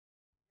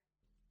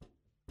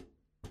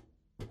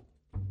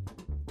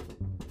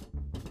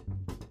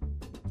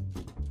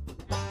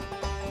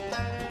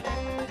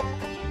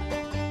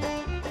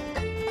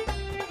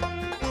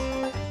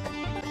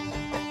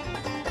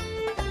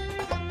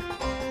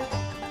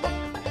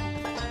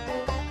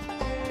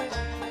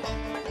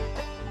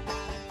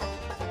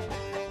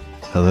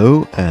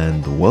Hello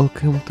and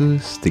welcome to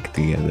Stick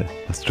Together,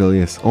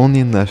 Australia's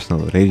only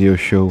national radio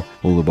show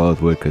all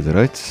about workers'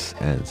 rights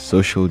and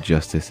social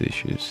justice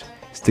issues.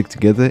 Stick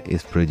Together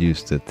is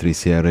produced at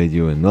 3CR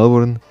Radio in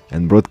Melbourne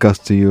and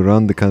broadcast to you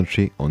around the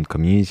country on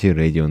Community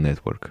Radio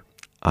Network.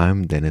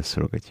 I'm Denis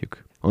Rogatyuk.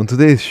 On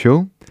today's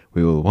show,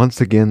 we will once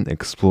again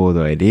explore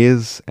the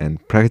ideas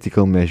and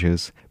practical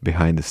measures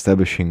behind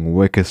establishing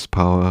workers'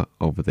 power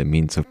over the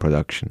means of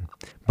production.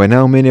 By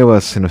now, many of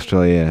us in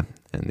Australia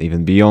and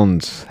even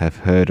beyond have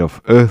heard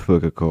of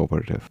Earthworker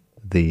Cooperative,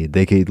 the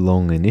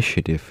decade-long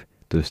initiative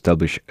to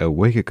establish a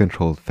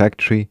worker-controlled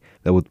factory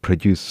that would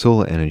produce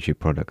solar energy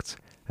products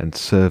and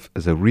serve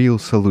as a real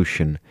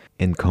solution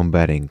in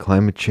combating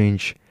climate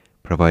change,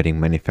 providing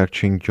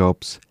manufacturing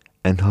jobs,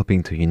 and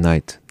helping to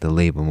unite the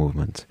labor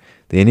movement.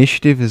 The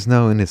initiative is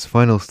now in its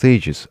final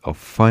stages of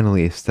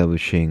finally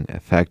establishing a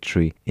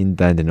factory in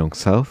Dandenong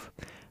South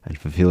and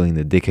fulfilling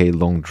the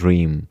decade-long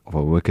dream of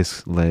a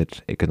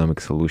workers-led economic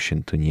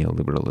solution to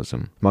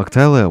neoliberalism. Mark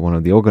Tyler, one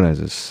of the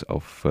organizers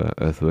of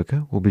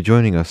Earthworker, will be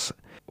joining us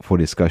for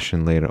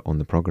discussion later on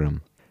the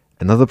program.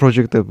 Another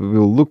project that we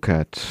will look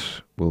at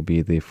will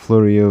be the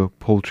Florio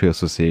Poultry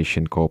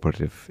Association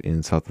Cooperative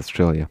in South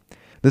Australia.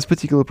 This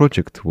particular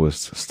project was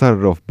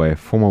started off by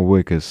former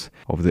workers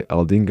of the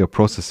Aldinga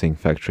processing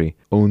factory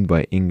owned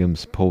by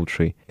Ingham's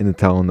Poultry in the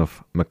town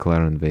of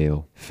McLaren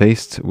Vale.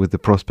 Faced with the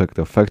prospect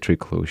of factory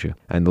closure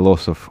and the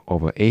loss of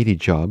over 80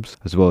 jobs,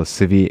 as well as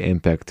severe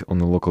impact on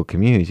the local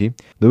community,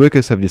 the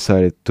workers have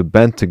decided to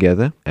band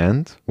together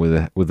and,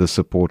 with the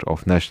support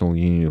of National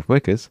Union of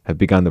Workers, have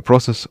begun the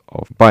process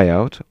of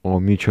buyout or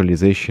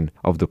mutualization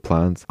of the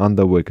plant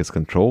under workers'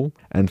 control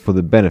and for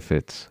the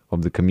benefit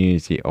of the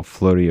community of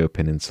Florio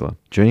Peninsula.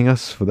 Joining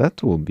us for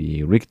that will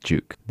be Rick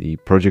Duke, the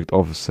project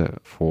officer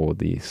for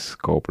this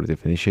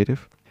cooperative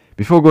initiative.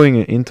 Before going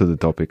into the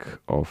topic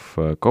of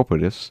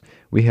cooperatives,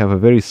 we have a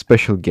very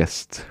special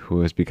guest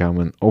who has become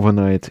an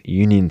overnight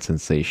union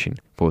sensation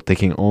for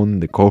taking on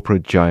the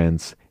corporate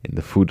giants in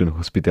the food and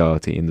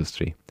hospitality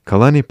industry.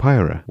 Kalani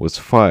Pyra was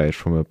fired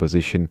from her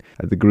position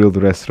at the grilled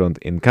restaurant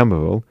in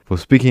Camberwell for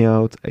speaking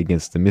out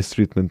against the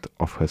mistreatment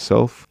of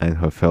herself and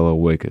her fellow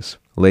workers.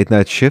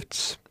 Late-night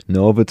shifts,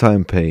 no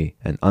overtime pay,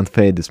 and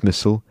unfair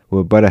dismissal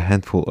were but a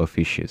handful of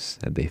issues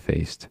that they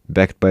faced.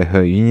 Backed by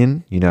her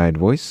union, United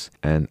Voice,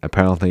 and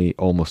apparently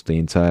almost the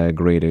entire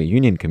greater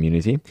union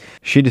community,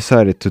 she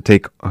decided to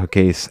take her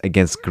case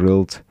against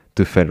Grilled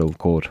to federal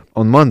court.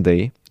 On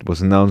Monday, it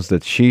was announced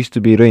that she is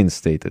to be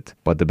reinstated,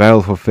 but the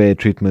battle for fair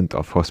treatment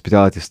of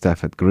hospitality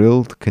staff at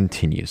Grilled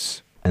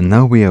continues. And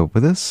now we have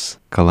with us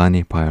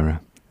Kalani Pyra,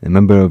 a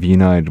member of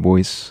United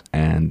Voice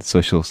and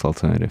Socialist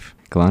Alternative.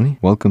 Kalani,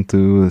 welcome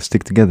to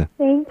Stick Together.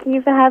 Thank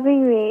you for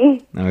having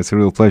me. It's a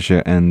real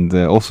pleasure, and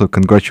also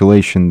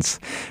congratulations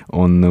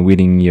on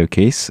winning your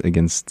case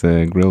against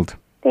Grilled.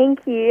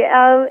 Thank you.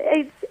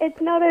 It's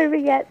not over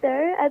yet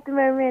though. At the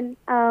moment,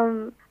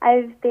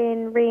 I've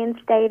been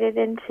reinstated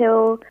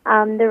until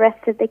the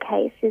rest of the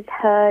case is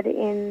heard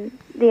in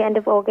the end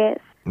of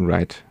August.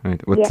 Right.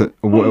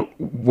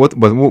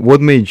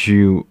 What made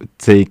you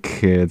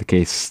take the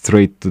case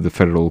straight to the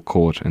federal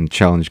court and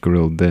challenge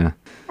Grilled there?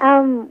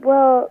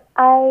 Well,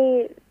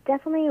 I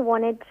definitely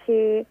wanted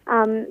to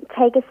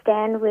take a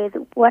stand with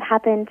what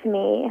happened to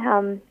me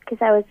because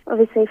I was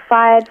obviously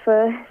fired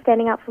for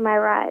standing up for my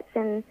rights,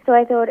 and so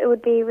I thought it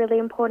would be really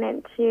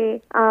important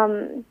to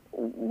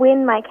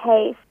win my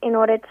case in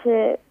order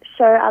to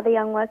show other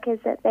young workers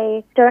that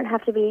they don't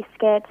have to be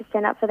scared to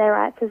stand up for their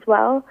rights as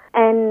well.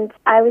 And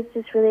I was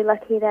just really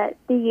lucky that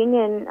the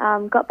union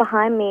got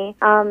behind me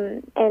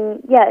and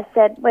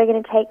said, we're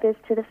going to take this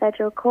to the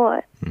federal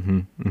court.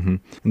 And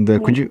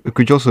could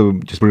you also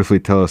just briefly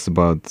tell us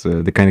about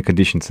the kind of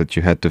conditions that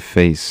you had to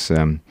face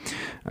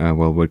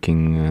while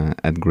working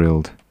at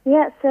Grilled?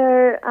 Yeah,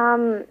 so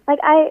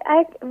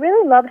I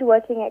really loved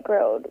working at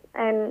Grilled,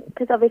 and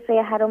because obviously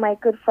I had all my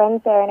good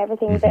friends there and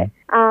everything. But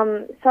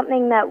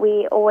something that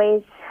we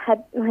always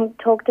had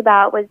talked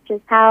about was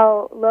just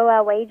how low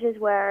our wages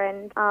were,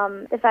 and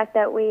the fact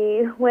that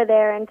we were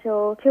there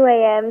until 2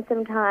 a.m.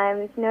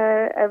 sometimes,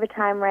 no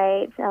overtime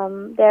rates,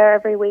 there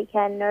every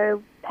weekend,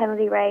 no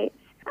penalty rates,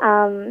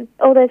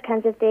 all those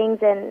kinds of things.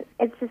 And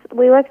it's just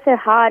we worked so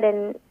hard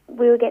and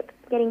we were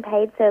getting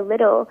paid so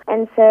little,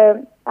 and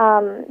so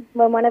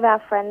when one of our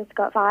friends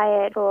got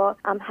fired for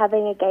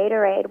having a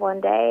Gatorade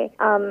one day,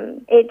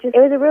 it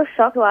was a real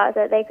shock to us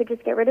that they could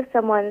just get rid of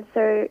someone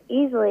so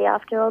easily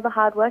after all the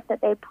hard work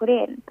that they put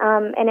in,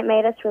 and it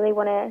made us really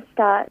want to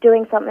start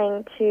doing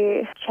something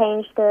to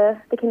change the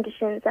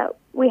conditions that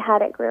we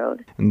had at Grilled.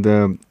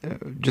 And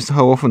just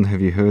how often have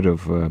you heard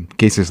of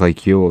cases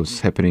like yours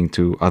happening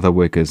to other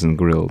workers in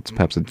Grilled,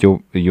 perhaps at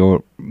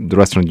the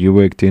restaurant you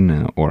worked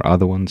in or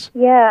other ones?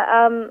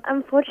 Yeah,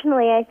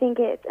 unfortunately, I think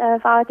it's a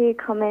far too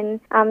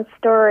common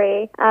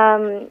story.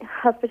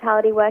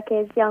 Hospitality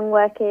workers, young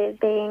workers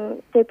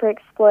being super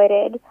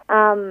exploited.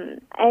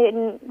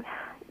 And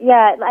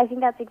yeah, I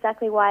think that's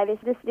exactly why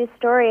this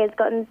story has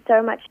gotten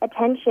so much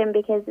attention,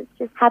 because it's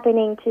just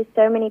happening to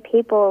so many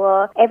people,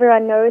 or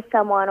everyone knows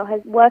someone or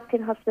has worked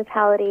in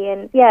hospitality.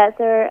 And yeah,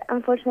 so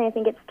unfortunately I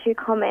think it's too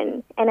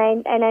common, and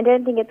I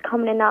don't think it's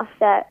common enough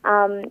that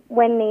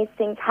when these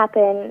things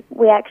happen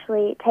we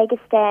actually take a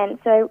stand.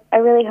 So I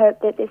really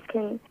hope that this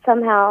can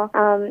somehow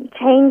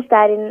change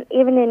that,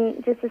 even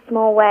in just a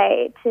small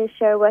way, to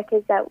show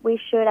workers that we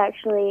should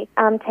actually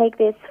take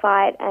this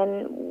fight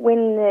and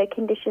win the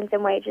conditions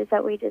and wages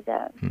that we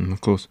deserve.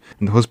 Of course.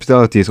 And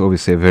hospitality is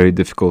obviously a very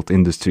difficult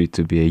industry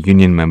to be a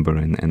union member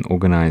and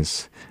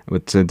organize.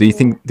 But do you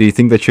think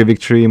that your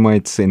victory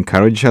might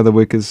encourage other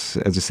workers,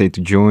 as you say,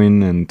 to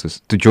join and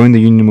to join the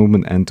union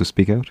movement and to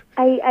speak out?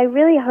 I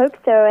really hope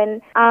so,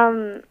 and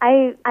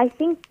I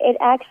think it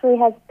actually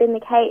has been the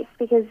case,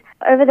 because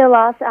over the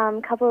last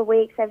couple of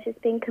weeks I've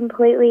just been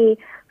completely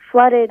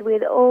flooded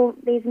with all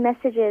these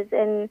messages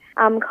and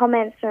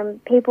comments from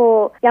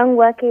people, young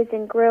workers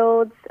in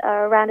grills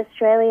around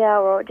Australia,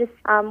 or just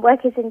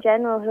workers in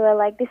general, who are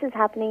like, this is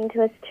happening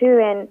to us too,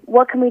 and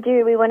what can we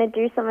do? We want to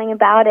do something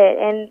about it.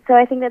 And so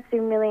I think that's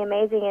been really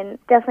amazing, and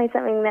definitely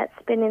something that's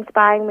been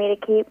inspiring me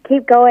to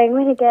keep going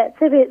when it gets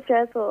a bit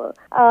stressful.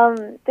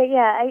 But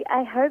yeah,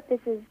 I hope this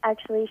has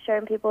actually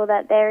shown people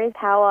that there is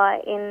power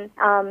in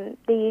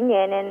the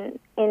union and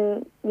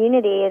in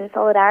unity and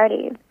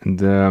solidarity.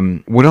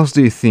 And what else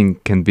do you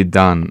think can be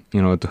done,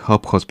 to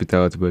help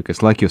hospitality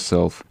workers like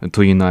yourself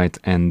to unite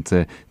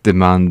and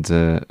demand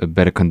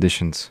better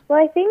conditions?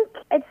 Well, I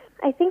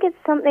think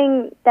it's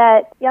something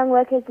that young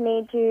workers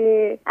need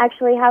to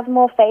actually have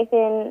more faith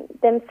in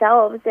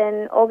themselves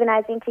and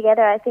organising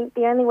together. I think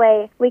the only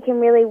way we can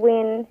really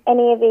win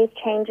any of these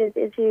changes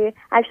is to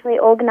actually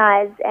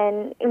organise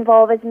and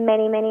involve as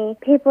many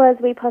people as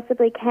we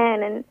possibly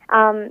can.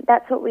 And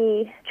that's what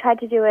we tried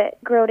to do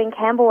at Grilled in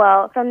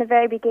Camberwell. From the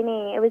very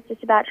beginning, it was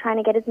just about trying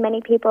to get as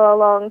many people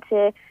along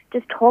to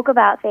just talk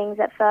about things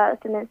at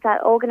first and then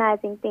start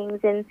organising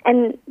things.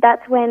 And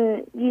that's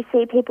when you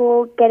see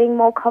people getting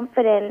more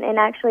confident and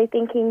actually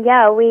thinking,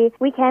 yeah, we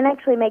can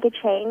actually make a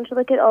change.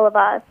 Look at all of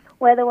us.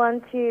 We're the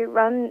ones who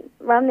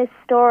run this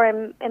store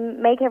and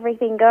make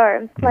everything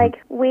go. Like,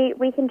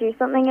 we can do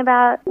something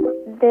about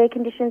the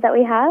conditions that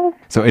we have.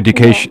 So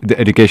the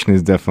education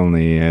is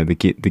definitely the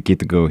key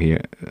to go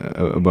here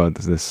about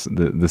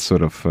this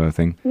sort of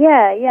thing.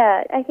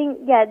 Yeah. I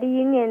think the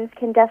unions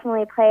can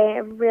definitely play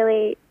a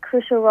really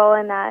crucial role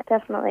in that,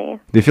 definitely.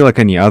 Do you feel like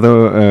any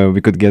other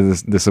we could get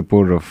the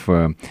support of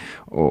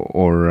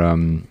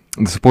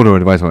the support or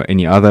advice or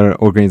any other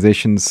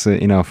organizations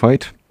in our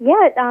fight?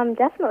 Yeah,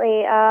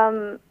 definitely.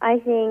 I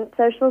think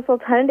Socialist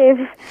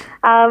Alternatives,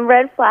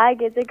 Red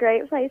Flag is a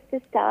great place to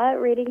start,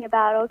 reading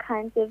about all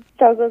kinds of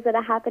struggles that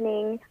are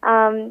happening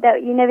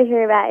that you never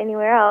hear about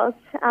anywhere else.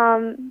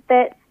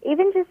 But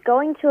even just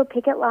going to a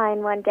picket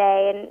line one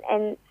day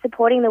and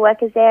supporting the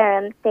workers there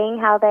and seeing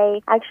how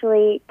they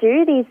actually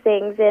do these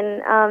things.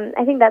 And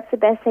I think that's the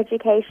best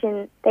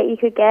education that you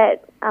could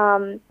get,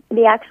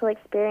 the actual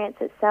experience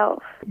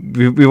itself.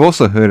 We've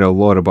also heard a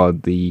lot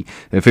about the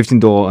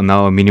 $15 an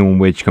hour minimum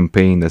wage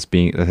campaign that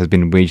has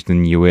been waged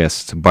in the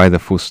US by the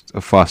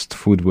fast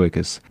food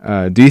workers.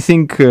 Do you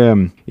think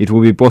it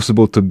will be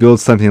possible to build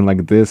something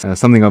like this,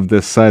 something of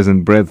this size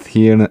and breadth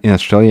here in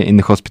Australia in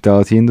the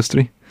hospitality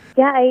industry?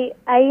 Yeah,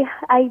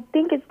 I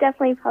think it's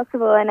definitely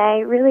possible, and I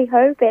really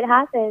hope it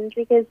happens,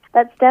 because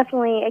that's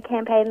definitely a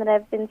campaign that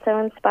I've been so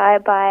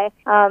inspired by,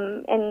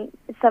 and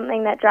it's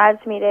something that drives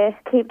me to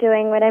keep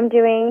doing what I'm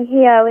doing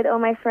here with all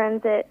my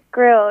friends at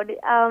Grilled.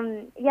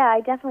 Yeah,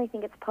 I definitely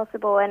think it's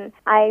possible, and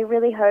I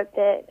really hope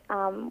that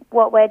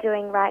what we're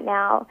doing right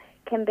now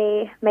can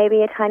be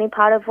maybe a tiny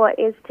part of what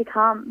is to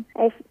come.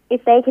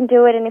 If they can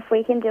do it, and if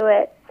we can do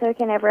it, so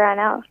can everyone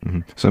else. Mm-hmm.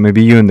 So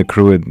maybe you and the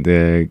crew at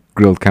the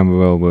Grilled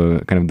Camberwell were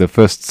kind of the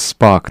first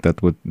spark that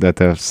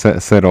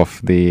set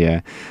off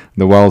the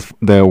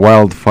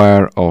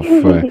wildfire of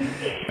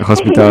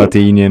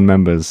hospitality union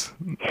members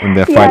in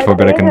their fight for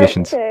better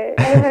conditions.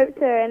 I hope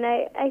so, and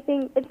I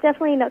think it's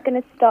definitely not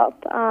going to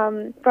stop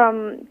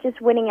from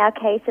just winning our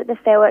case at the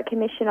Fair Work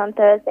Commission on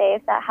Thursday.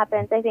 If that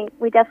happens, I think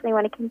we definitely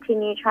want to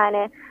continue trying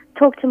to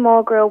talk to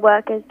more grill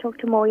workers, talk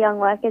to more young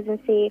workers, and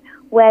see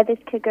where this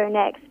could go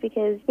next,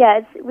 because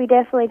we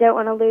definitely don't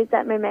want to lose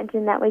that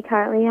momentum that we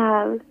currently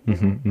have.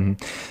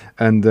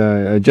 And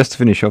just to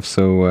finish off,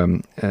 so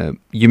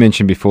you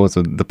mentioned before,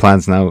 so the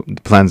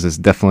plans is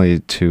definitely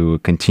to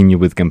continue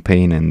with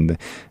campaign and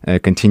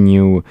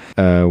continue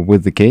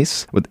with the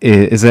case. But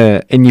is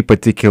there any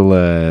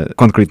particular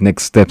concrete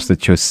next steps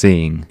that you're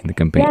seeing in the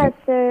campaign? Yeah,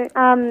 so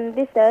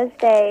this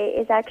Thursday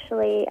is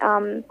actually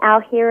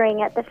our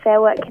hearing at the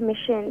Fair Work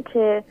Commission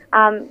to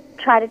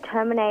try to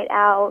terminate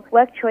our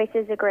work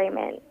choices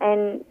agreement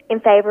and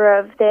in favour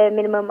of the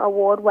minimum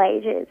award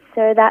wages.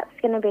 So that's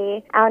going to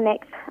be our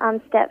next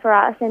step for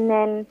us. And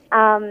then,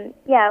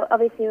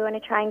 obviously we want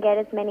to try and get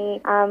as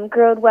many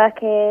grilled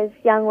workers,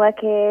 young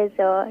workers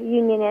or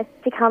unionists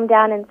to come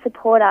down and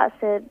support us.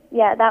 So,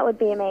 yeah, that would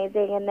be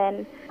amazing. And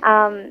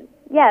then,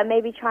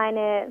 maybe trying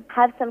to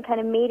have some kind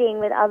of meeting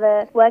with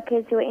other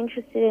workers who are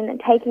interested in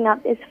taking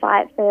up this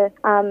fight for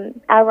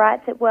our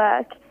rights at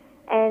work,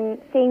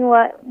 and seeing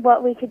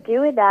what we could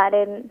do with that.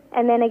 And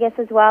then I guess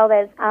as well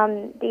there's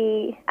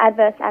the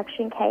adverse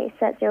action case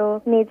that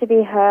still needs to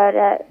be heard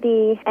at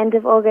the end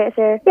of August.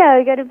 So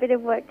we've got a bit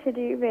of work to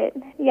do, but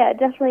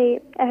definitely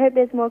I hope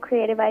there's more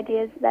creative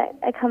ideas that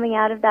are coming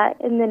out of that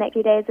in the next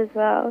few days as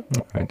well.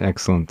 Right,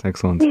 excellent.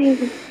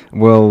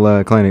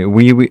 Well, Kleine,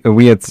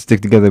 we at Stick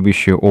Together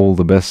wish you all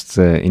the best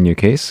in your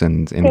case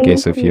and in the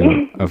case of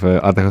your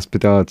other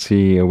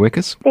hospitality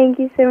workers. Thank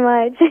you so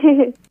much.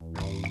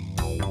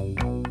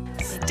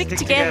 Stick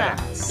together.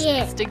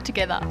 Yeah. Stick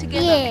together.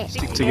 Yeah.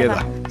 Stick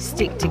together.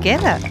 Stick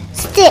together.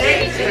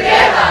 Stick.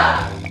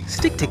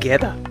 Stick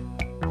together.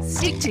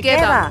 Stick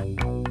together.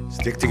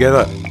 Stick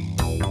together.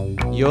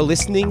 You're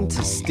listening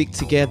to Stick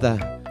Together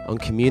on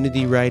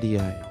Community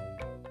Radio.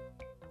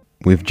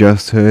 We've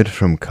just heard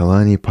from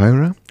Kalani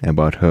Pyra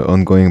about her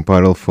ongoing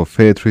battle for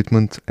fair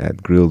treatment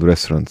at grilled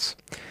restaurants.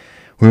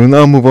 We will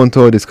now move on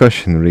to our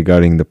discussion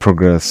regarding the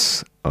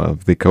progress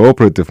of the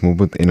cooperative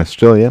movement in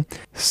Australia,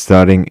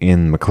 starting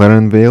in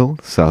McLaren Vale,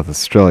 South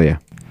Australia.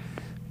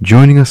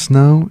 Joining us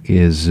now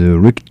is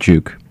Rick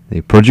Duke,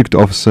 the project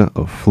officer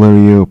of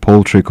Fleurieu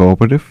Poultry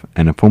Cooperative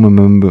and a former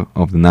member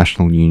of the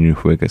National Union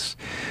of Workers.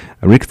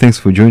 Rick, thanks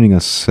for joining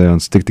us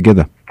on Stick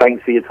Together.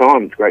 Thanks for your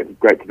time. It's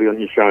great to be on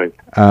your show.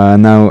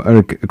 Now,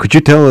 Rick, could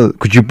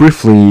you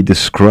briefly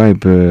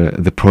describe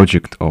the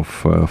project of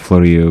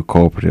Fleurieu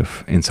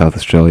Cooperative in South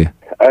Australia?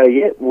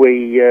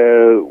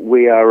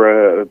 We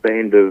are a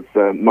band of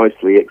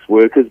mostly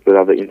ex-workers, but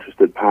other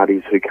interested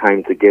parties who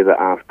came together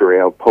after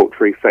our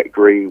poultry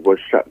factory was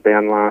shut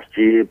down last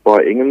year by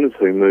Inghams,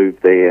 who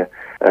moved their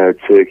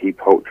turkey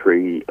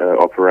poultry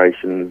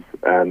operations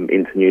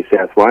into New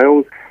South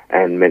Wales,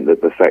 and meant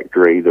that the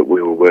factory that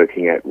we were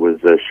working at was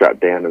shut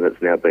down, and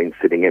it's now been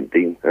sitting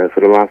empty for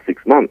the last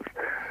 6 months.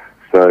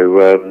 So,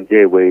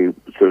 we're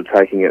sort of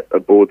taking it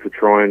aboard to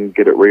try and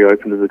get it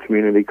reopened as a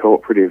community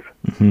cooperative.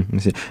 Mm-hmm, I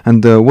see.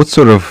 And what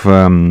sort of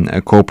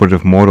a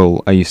cooperative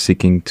model are you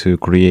seeking to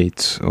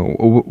create?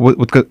 Or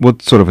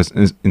what sort of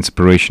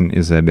inspiration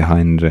is there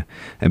behind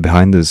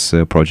this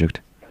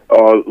project?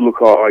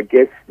 Look, I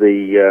guess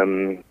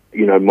the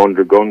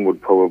Mondragon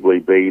would probably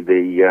be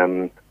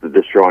the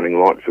shining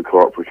light for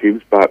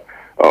cooperatives, but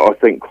I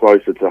think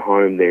closer to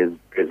home there's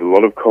a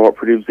lot of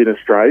cooperatives in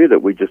Australia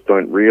that we just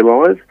don't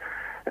realise.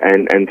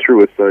 And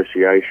through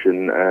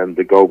association,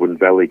 the Goulburn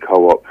Valley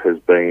Co-op has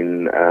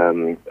been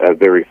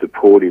very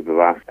supportive of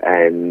us,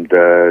 and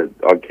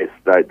I guess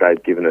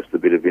they've given us a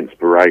bit of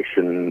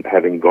inspiration,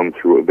 having gone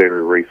through it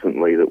very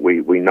recently, that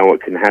we know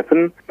it can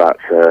happen, but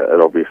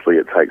obviously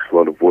it takes a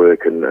lot of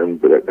work,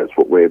 and that's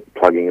what we're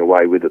plugging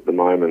away with at the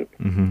moment.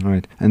 Mm-hmm,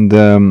 right. And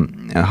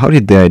how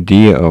did the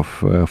idea of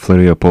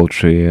Fleurieu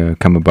Poultry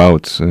come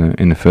about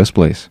in the first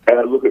place?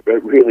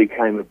 It really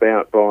came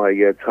about by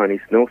Tony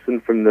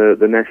Snelson from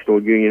the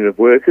National Union of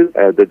Workers.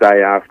 The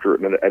day after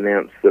it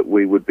announced that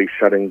we would be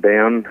shutting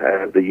down,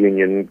 the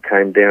union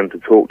came down to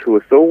talk to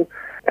us all,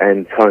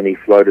 and Tony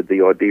floated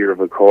the idea of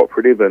a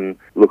cooperative. And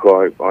look,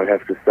 I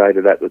have to say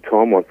that at the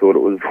time I thought it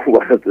was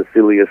one of the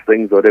silliest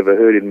things I'd ever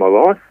heard in my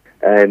life.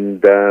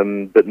 And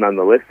but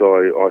nonetheless,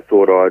 I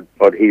thought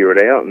I'd hear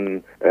it out,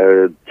 and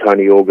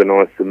Tony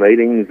organised some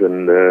meetings,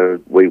 and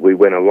we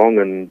went along,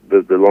 and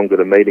the longer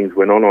the meetings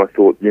went on, I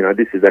thought,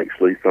 this is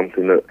actually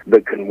something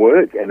that can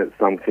work, and it's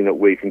something that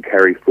we can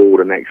carry forward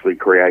and actually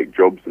create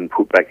jobs and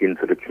put back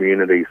into the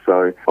community.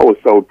 So I was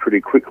sold pretty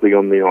quickly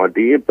on the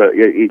idea, but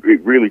it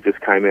really just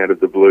came out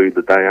of the blue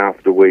the day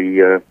after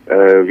we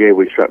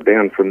shut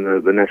down from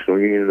the National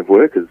Union of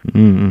Workers.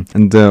 Mm-hmm.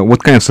 And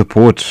what kind of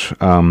support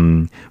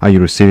are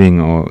you receiving,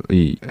 or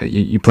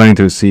you planning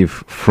to receive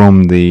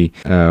from the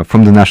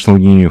National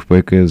Union of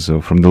Workers,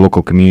 or from the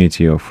local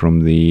community, or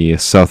from the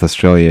South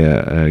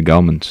Australia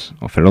government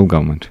or federal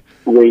government?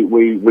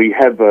 We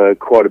have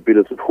quite a bit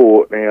of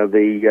support now.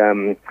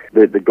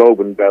 The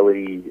Goulburn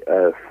Valley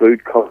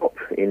Food Co-op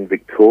in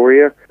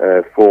Victoria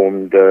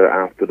formed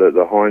after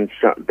the Heinz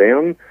shut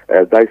down.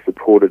 They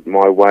supported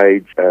my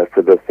wage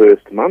for the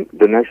first month.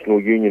 The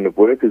National Union of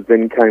Workers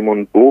then came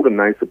on board, and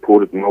they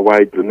supported my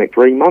wage for the next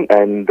 3 months.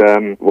 And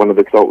one of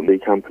the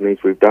consultancy companies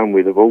we've done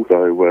with have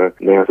also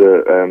now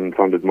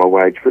funded my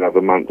wage for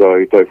another month.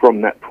 So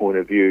from that point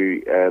of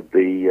view,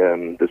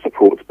 the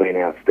support's been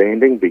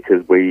outstanding,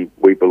 because we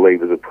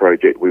believe as a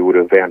project we would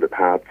have found it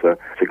hard to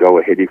go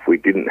ahead if we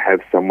didn't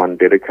have someone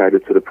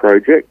dedicated to the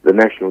project. The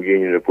National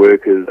Union of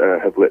Workers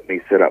have let me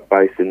set up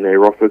base in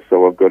their office,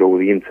 so I've got all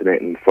the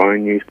internet and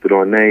phone use that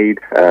I need.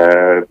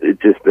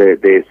 Just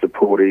their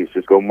support is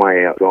just gone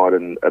way outside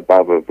and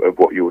above of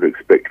what you would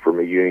expect from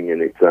a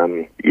union. It's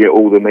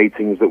all the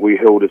meetings that we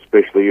held,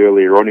 especially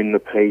earlier on in the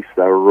piece,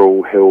 they were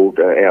all held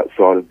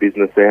outside of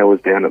business hours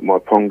down at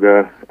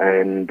Maiponga,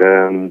 and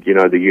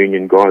the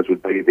union guys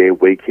would be there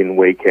week in,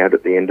 week out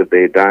at the end of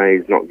their day,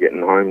 days, not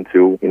getting home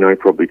till,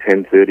 probably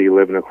 10:30,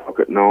 11 o'clock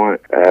at night.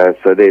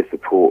 So their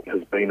support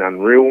has been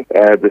unreal.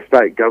 The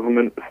state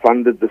government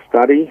funded the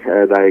study.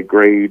 They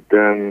agreed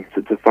to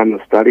fund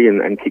the study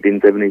and kick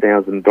in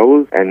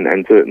 $70,000,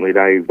 and certainly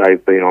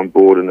they've been on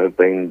board and have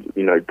been,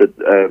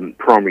 the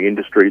Primary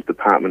Industries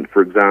Department,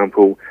 for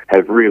example,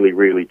 have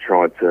really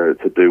tried to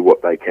do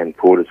what they can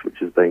for us, which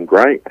has been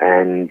great.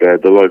 And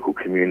the local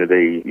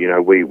community,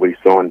 we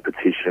signed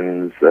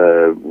petitions.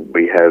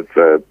 We have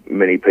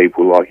many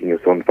people liking us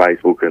on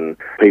Facebook, and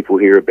people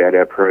hear about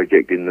our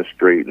project in the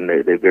street, and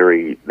they're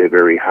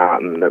very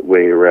heartened that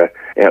we're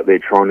out there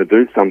trying to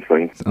do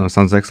something. Oh,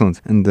 sounds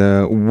excellent. And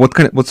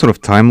what sort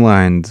of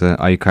timelines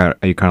are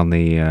you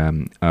currently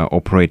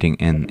operating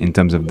in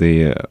terms of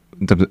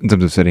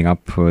setting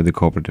up the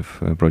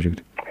cooperative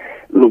project?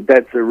 Look,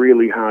 that's a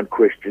really hard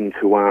question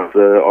to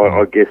answer.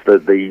 I guess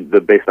that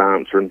the best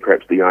answer, and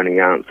perhaps the only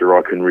answer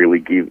I can really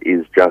give,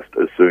 is just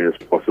as soon as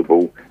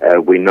possible.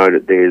 We know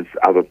that there's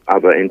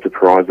other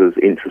enterprises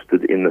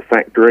interested in the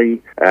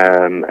factory,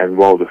 and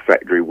while the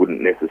factory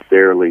wouldn't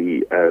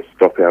necessarily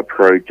stop our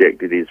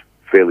project, it is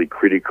fairly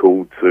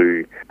critical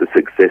to the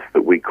success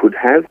that we could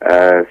have.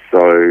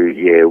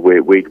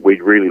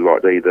 We'd really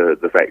like to see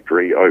the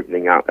factory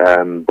opening up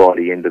by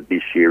the end of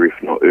this year, if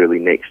not early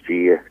next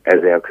year,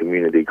 as our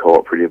community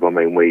cooperative. I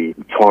mean,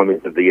 time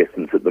is of the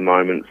essence at the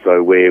moment,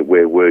 so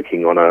we're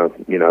working on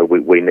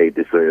we need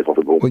this as soon as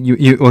possible. Well,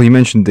 you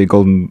mentioned the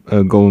Golden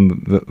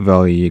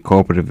Valley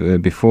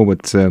Cooperative before,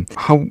 but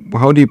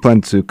how do you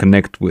plan to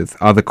connect with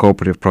other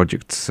cooperative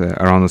projects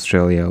around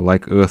Australia,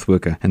 like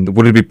Earthworker? And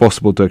would it be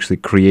possible to actually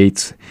create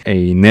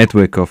a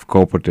network of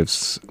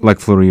cooperatives like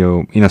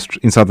Florio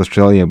in South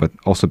Australia, but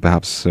also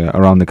perhaps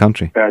around the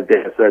country?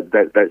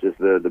 That's just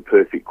the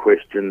perfect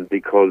question,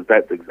 because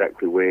that's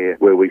exactly where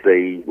we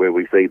see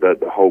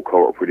the whole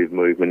cooperative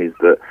movement is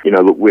that,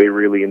 look, we're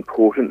really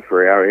important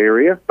for our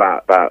area,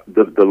 but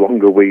the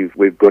longer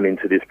we've gone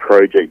into this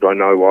project, I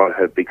know I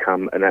have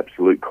become an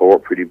absolute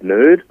cooperative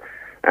nerd,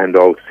 and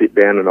I'll sit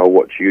down and I'll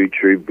watch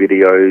YouTube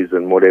videos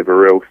and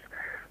whatever else,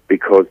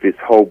 because this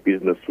whole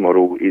business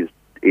model is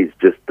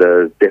just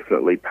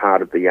definitely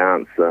part of the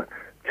answer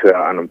to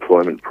our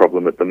unemployment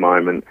problem at the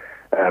moment.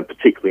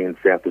 Particularly in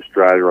South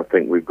Australia, I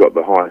think we've got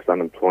the highest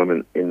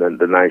unemployment in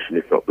the nation,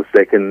 if not the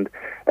second.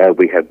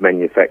 We have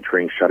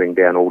manufacturing shutting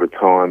down all the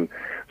time.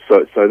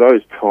 So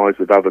those ties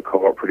with other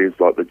cooperatives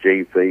like the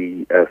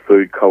GV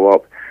Food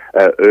Co-op,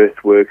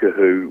 Earthworker,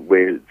 who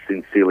we're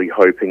sincerely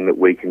hoping that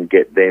we can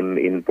get them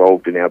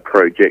involved in our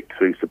project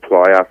to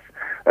supply us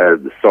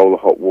the solar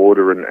hot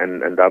water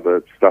and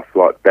other stuff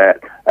like that.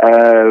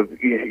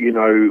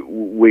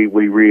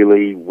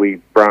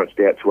 We've branched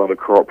out to other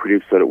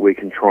cooperatives so that we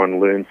can try and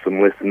learn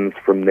some lessons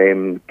from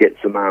them, get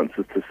some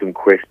answers to some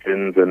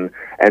questions and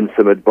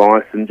some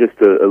advice, and just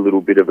a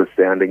little bit of a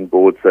sounding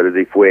board, so that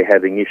if we're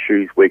having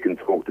issues, we can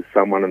talk to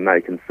someone and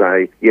they can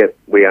say, yep,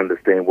 we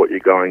understand what you're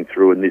going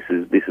through, and this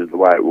is the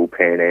way it will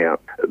pan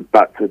out.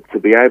 But to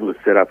be able to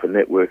set up a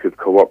network of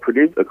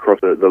cooperatives across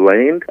the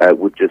land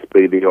would just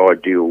be the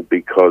ideal,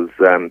 because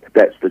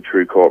that's the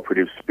true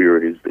cooperative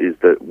spirit, is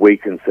that we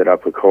can set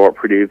up a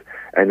cooperative,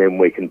 and then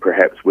we can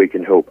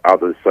help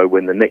others. So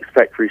when the next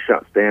factory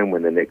shuts down,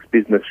 when the next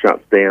business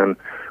shuts down,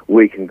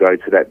 we can go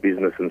to that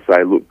business and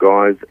say, look,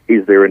 guys,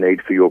 is there a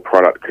need for your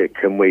product?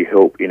 Can we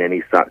help in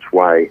any such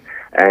way?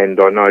 And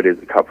I know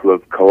there's a couple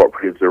of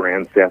cooperatives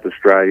around South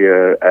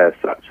Australia,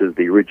 such as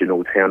the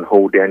Original Town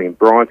Hall down in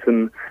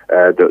Brighton,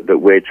 that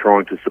we're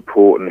trying to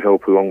support and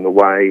help along the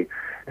way.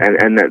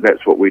 And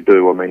that's what we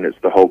do. I mean, it's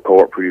the whole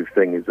cooperative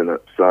thing, isn't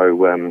it?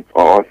 So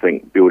I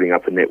think building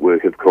up a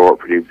network of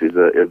cooperatives is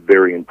a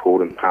very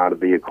important part of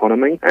the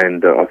economy.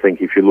 And I think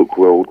if you look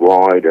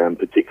worldwide,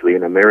 particularly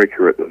in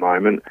America at the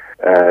moment,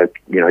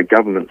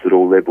 governments at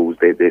all levels,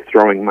 they're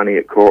throwing money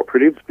at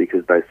cooperatives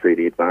because they see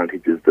the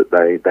advantages that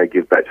they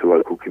give back to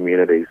local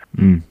communities.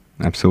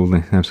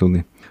 Absolutely.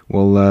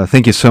 Well,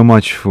 thank you so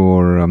much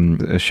for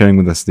sharing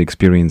with us the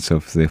experience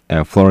of the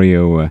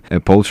Florio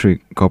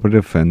Poultry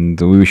Cooperative, and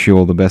we wish you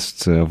all the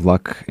best of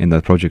luck in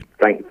that project.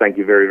 Thank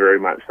you very, very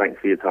much. Thanks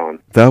for your time.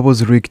 That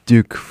was Rick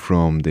Duke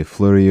from the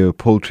Florio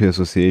Poultry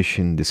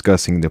Association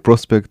discussing the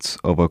prospects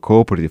of a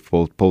cooperative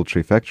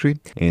poultry factory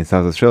in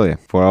South Australia.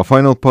 For our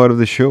final part of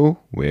the show,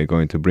 we're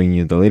going to bring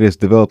you the latest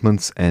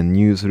developments and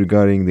news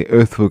regarding the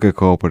Earthworker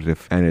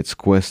Cooperative and its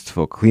quest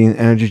for clean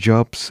energy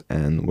jobs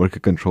and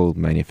worker-controlled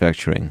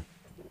manufacturing.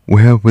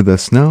 We have with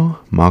us now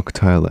Mark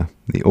Tyler,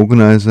 the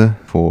organizer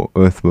for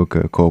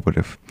Earthworker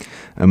Cooperative.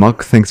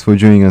 Mark, thanks for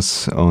joining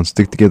us on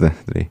Stick Together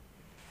today.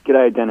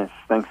 G'day, Dennis.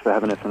 Thanks for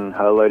having us, and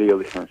hello to your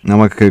listeners. Now,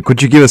 Mark,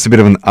 could you give us a bit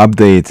of an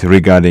update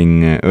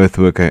regarding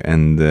Earthworker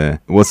and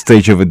what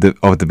stage of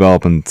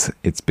development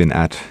it's been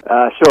at?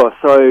 Sure.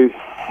 So,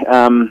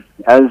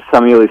 as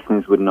some of your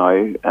listeners would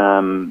know,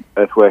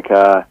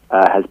 Earthworker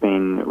has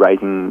been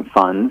raising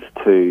funds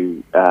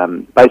to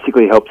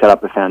basically help set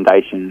up a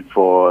foundation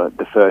for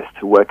the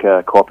first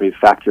worker cooperative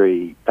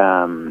factory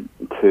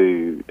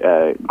to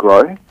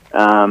grow.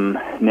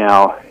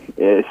 Now,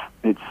 it's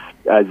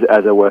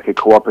as a worker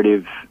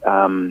cooperative,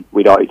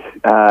 we don't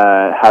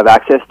have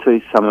access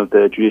to some of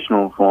the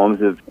traditional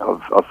forms of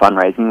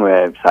fundraising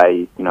where,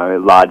 say,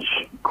 large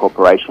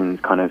corporations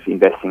kind of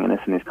investing in us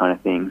and this kind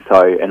of thing.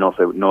 So, and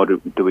also nor do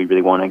we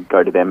really want to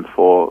go to them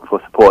for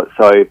support.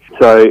 So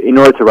in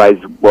order to raise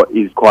what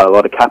is quite a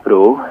lot of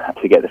capital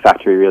to get the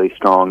factory really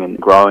strong and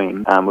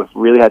growing, we've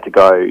really had to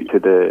go to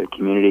the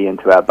community and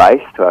to our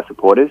base, to our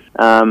supporters,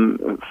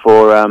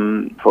 for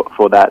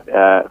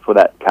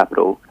that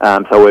capital.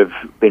 So we've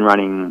been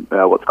running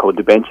what's called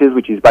debentures,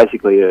 which is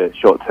basically a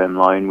short-term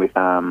loan with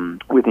an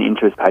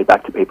interest paid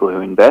back to people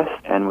who invest.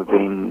 And we've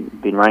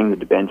been running the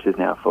debentures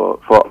now for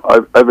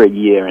over a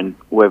year, and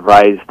we've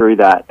raised through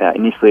that.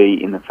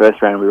 Initially, in the first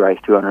round, we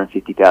raised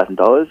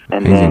 $250,000,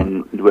 and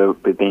then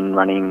we've been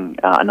running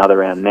another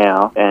round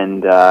now,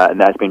 and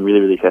that's been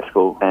really, really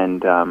successful.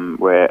 And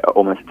we're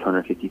almost at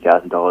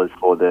 $250,000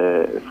 for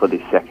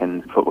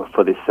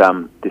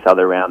this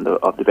other round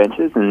of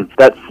debentures, and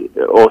that's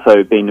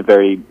also been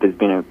there's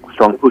been a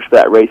strong push for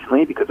that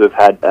recently, because we've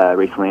had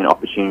recently an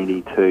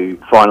opportunity to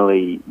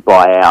finally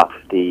buy out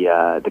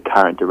the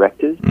current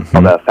directors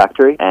of our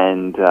factory,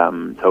 and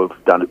so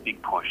we've done a big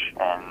push,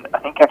 and I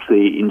think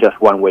actually in just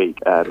 1 week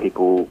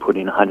people put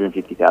in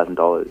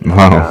 $150,000.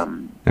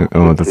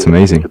 Wow. That's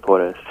amazing. To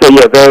support us. So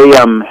yeah,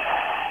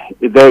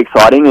 very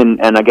exciting,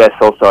 and I guess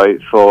also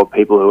for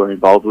people who are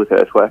involved with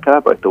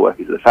Earthworker, both the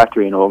workers of the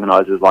factory and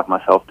organisers like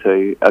myself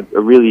too, a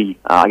really,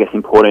 I guess,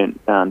 important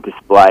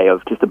display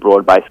of just the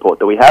broad-based support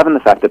that we have, and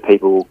the fact that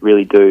people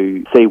really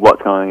do see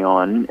what's going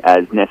on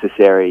as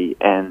necessary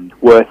and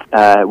worth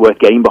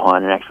getting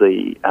behind, and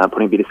actually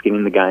putting a bit of skin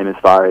in the game as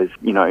far as,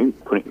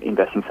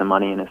 investing some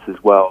money in us as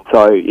well.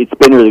 So it's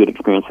been a really good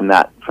experience from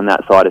that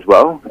side as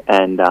well,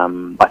 and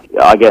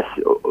I guess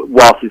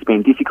whilst it's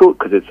been difficult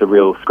because it's a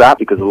real scrap,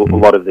 because a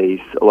lot of these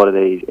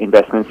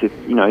investments,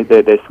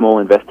 they're small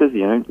investors,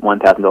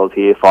 $1,000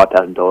 here,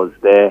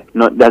 $5,000 there.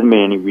 Doesn't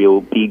mean any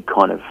real big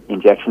kind of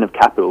injection of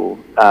capital,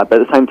 but at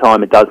the same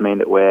time, it does mean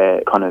that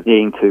we're kind of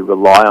needing to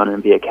rely on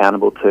and be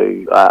accountable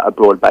to a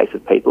broad base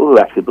of people who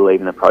actually believe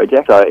in the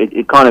project. So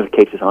it kind of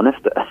keeps us honest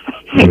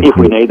if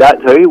we need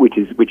that too, which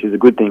is a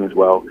good thing as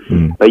well.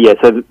 But yeah,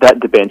 so that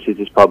debentures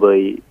is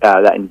probably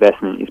that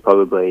investment is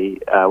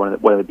probably one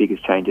of the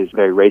biggest changes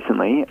very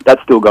recently.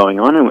 That's still going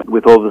on, and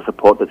with all the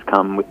support that's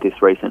come with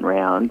this recent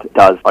round, it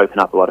does open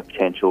up a lot of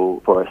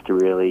potential for us to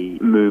really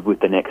move with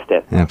the next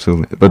step.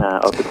 Absolutely, but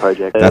of the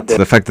project. That's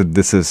the fact that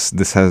this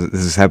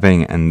is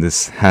happening, and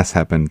this has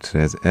happened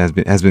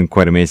has been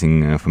quite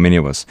amazing for many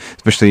of us,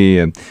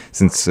 especially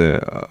since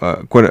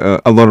quite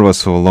a lot of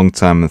us for a long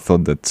time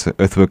thought that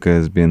Earthworker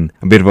has been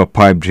a bit of a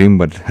pipe dream,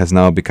 but has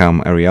now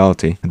become a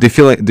reality. Do you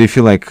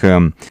feel like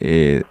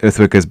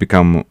Earthworker has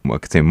become, I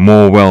could say,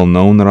 more well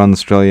known around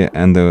Australia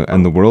and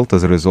the world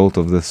as a result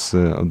of this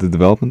of the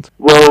development?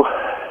 Well,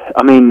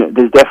 I mean,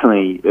 there's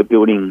definitely a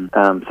building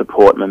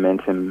support,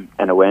 momentum,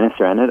 and awareness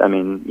around it. I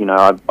mean,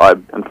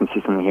 I'm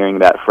consistently hearing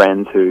about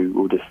friends who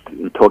will just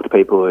talk to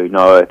people who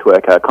know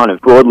Earthworker kind of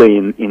broadly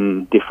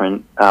in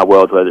different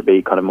worlds, whether it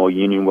be kind of more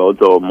union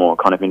worlds or more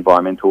kind of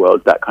environmental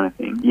worlds, that kind of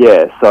thing.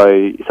 Yeah,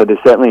 so there's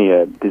certainly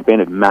there's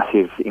been a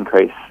massive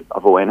increase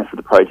of awareness of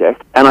the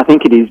project, and I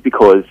think it is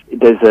because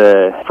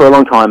for a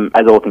long time,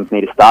 as all things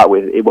need to start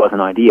with, it was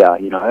an idea,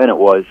 and it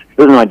was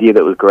an idea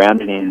that was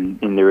grounded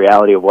in the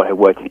reality of what had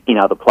worked in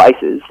other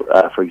places.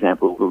 For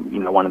example,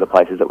 one of the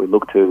places that we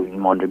look to in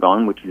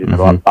Mondragon, which is in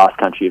the Basque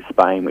Country of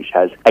Spain, which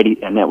has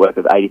a network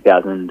of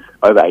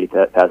over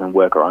 80,000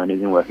 worker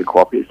owners and worker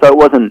cooperatives. So it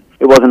wasn't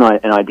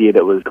an idea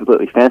that was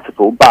completely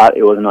fanciful, but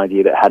it was an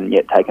idea that hadn't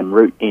yet taken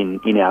root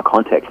in our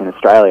context in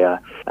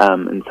Australia.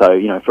 And so,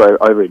 for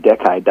over a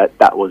decade,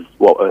 that was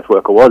what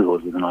Earthworker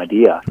was an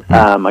idea.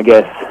 I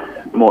guess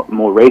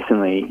more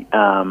recently,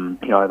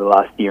 over the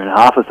last year and a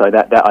half or so,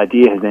 that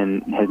idea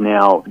has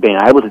now been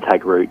able to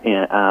take root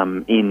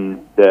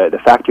in the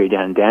factory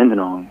down in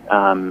Dandenong.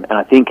 And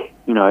I think,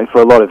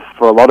 for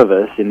a lot of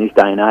us in this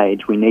day and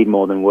age, we need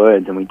more than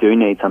words, and we do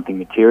need something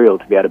material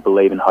to be able to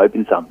believe and hope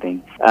in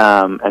something.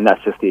 And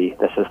that's just the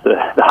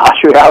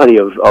harsh reality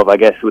of I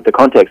guess, with the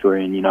context we're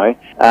in.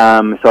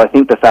 So I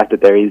think the fact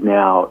that there is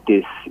now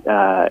this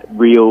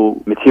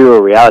real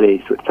material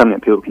reality, so it's something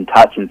that people can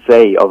touch and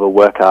see, of a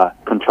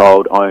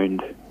worker-controlled,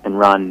 owned and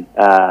run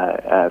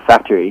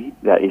factory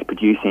that is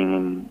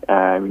producing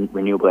in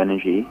renewable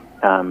energy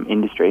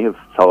industry of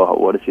solar hot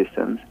water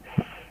systems.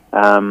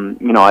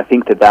 I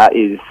think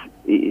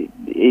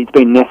it's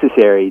been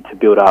necessary to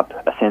build up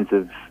a sense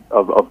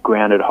of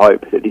grounded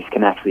hope that this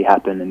can actually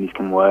happen and this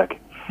can work.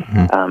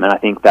 And I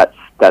think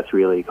that's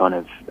really kind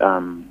of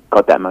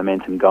got that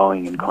momentum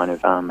going, and kind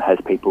of has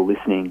people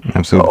listening.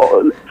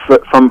 Absolutely.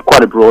 From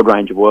quite a broad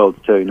range of worlds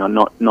too,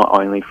 not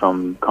only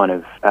from kind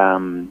of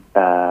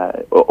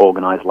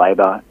organised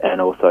labour and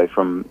also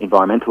from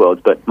environmental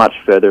worlds, but much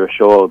further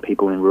ashore,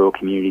 people in rural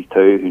communities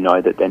too, who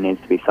know that there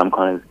needs to be some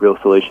kind of real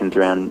solutions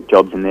around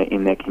jobs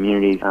in their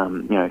communities.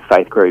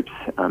 Faith groups,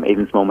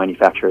 even small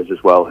manufacturers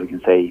as well, who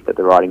can see that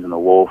the writing's on the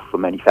wall for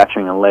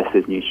manufacturing, unless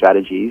there's new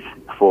strategies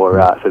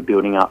for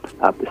building up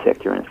the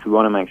sector. And so we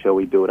want to make sure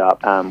we build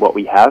up what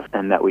we have,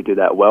 and that we do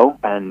that well,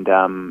 and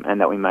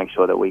that we make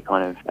sure that we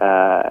kind of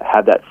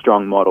have that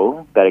strong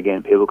model that,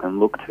 again, people can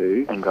look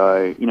to and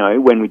go, you know,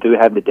 when we do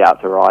have the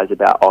doubts arise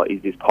about, oh,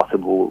 is this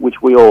possible,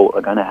 which we all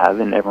are going to have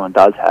and everyone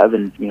does have,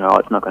 and, you know,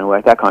 it's not going to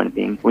work, that kind of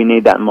thing. We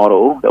need that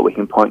model that we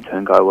can point to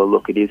and go, well,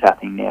 look, it is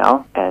happening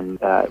now, and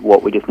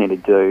what we just need to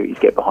do is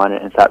get behind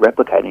it and start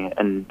replicating it.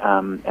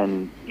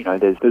 And you know,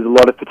 there's a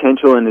lot of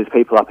potential, and there's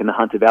people up in the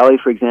Hunter Valley,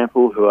 for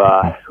example, who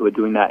are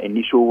doing that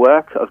initial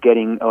work of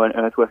getting an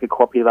earthworker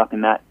cooperative up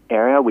in that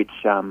area, which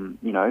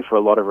you know, for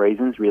a lot of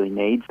reasons, really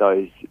needs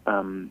those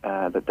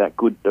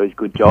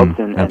good jobs,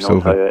 and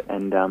also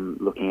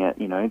looking at,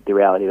 you know, the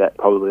reality that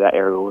probably that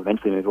area will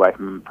eventually move away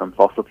from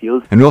fossil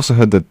fuels. And we also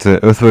heard that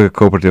Earthworker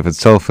Cooperative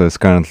itself is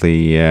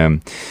currently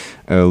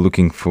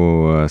looking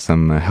for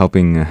some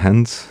helping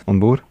hands on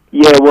board.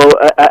 Yeah, well,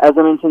 as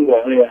I mentioned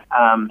earlier,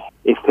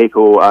 if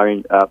people are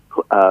in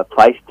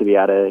placed to be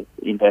able to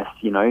invest,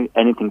 you know,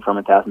 anything from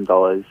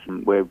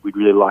 $1,000, where we'd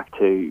really like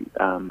to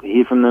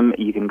hear from them.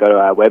 You can go to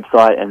our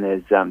website, and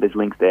there's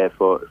links there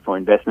for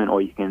investment,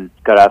 or you can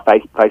go to our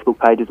Facebook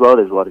page as well.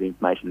 There's a lot of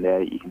information there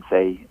that you can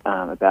see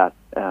about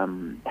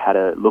how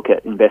to look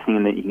at investing,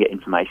 and then you can get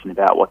information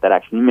about what that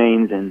actually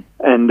means and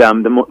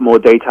the more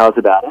details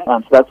about it.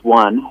 So that's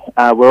one.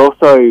 We're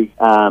also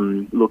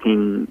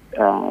looking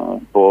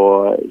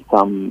for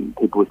some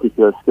people with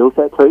particular skill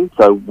set too.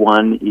 So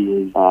one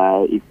is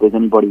if there's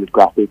anybody with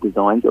graphic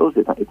design skills,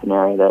 it's an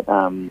area that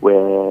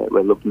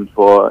we're looking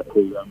for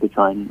to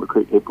try and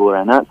recruit people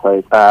around that.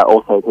 So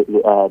also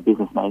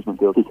business management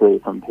skills, particularly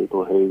from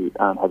people who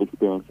have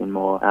experience in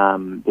more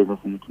business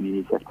in the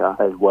community sector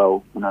as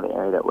well. Another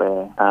area that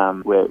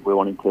we're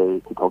wanting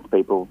to talk to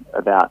people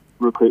about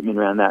recruitment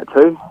around that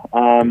too.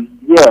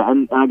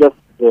 And I guess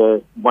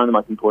one of the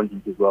most important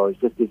things as well is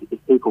just if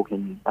people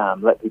can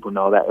let people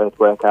know about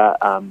Earthworker,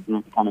 you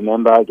know, become a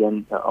member.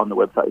 Again, on the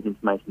website there's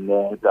information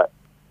there. But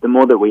the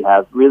more that we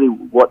have, really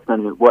what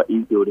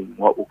is building,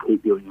 what will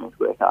keep building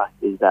Earthworker,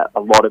 is that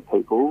a lot of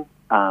people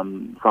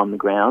from the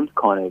ground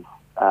kind of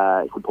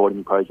supporting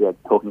the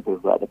project, talking to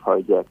people about the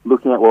project,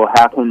 looking at, well,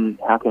 how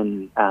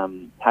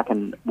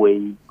can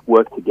we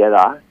work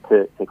together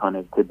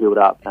to build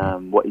up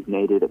what is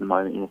needed at the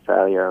moment in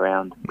Australia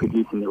around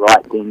producing the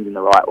right things in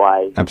the right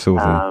way.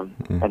 Absolutely.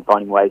 And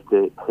finding ways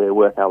to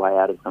work our way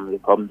out of some of the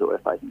problems that we're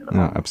facing at the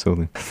moment.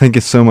 Absolutely. Thank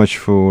you so much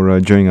for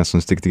joining us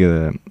on Stick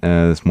Together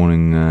this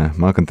morning,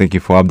 Mark, and thank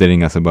you for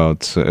updating us about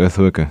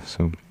Earthworker.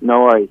 So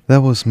no worries.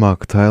 That was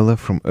Mark Tyler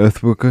from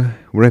Earthworker,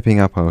 wrapping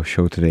up our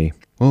show today.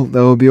 Well,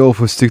 that will be all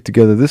for Stick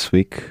Together this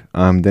week.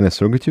 I'm Denis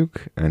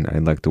Rogatyuk, and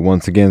I'd like to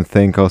once again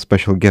thank our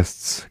special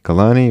guests,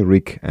 Kalani,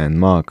 Rick, and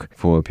Mark,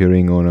 for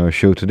appearing on our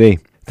show today.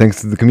 Thanks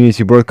to the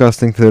Community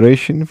Broadcasting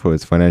Federation for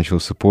its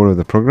financial support of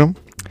the program.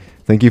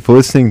 Thank you for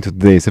listening to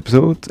today's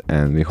episode,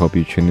 and we hope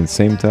you tune in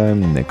same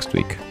time next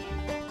week.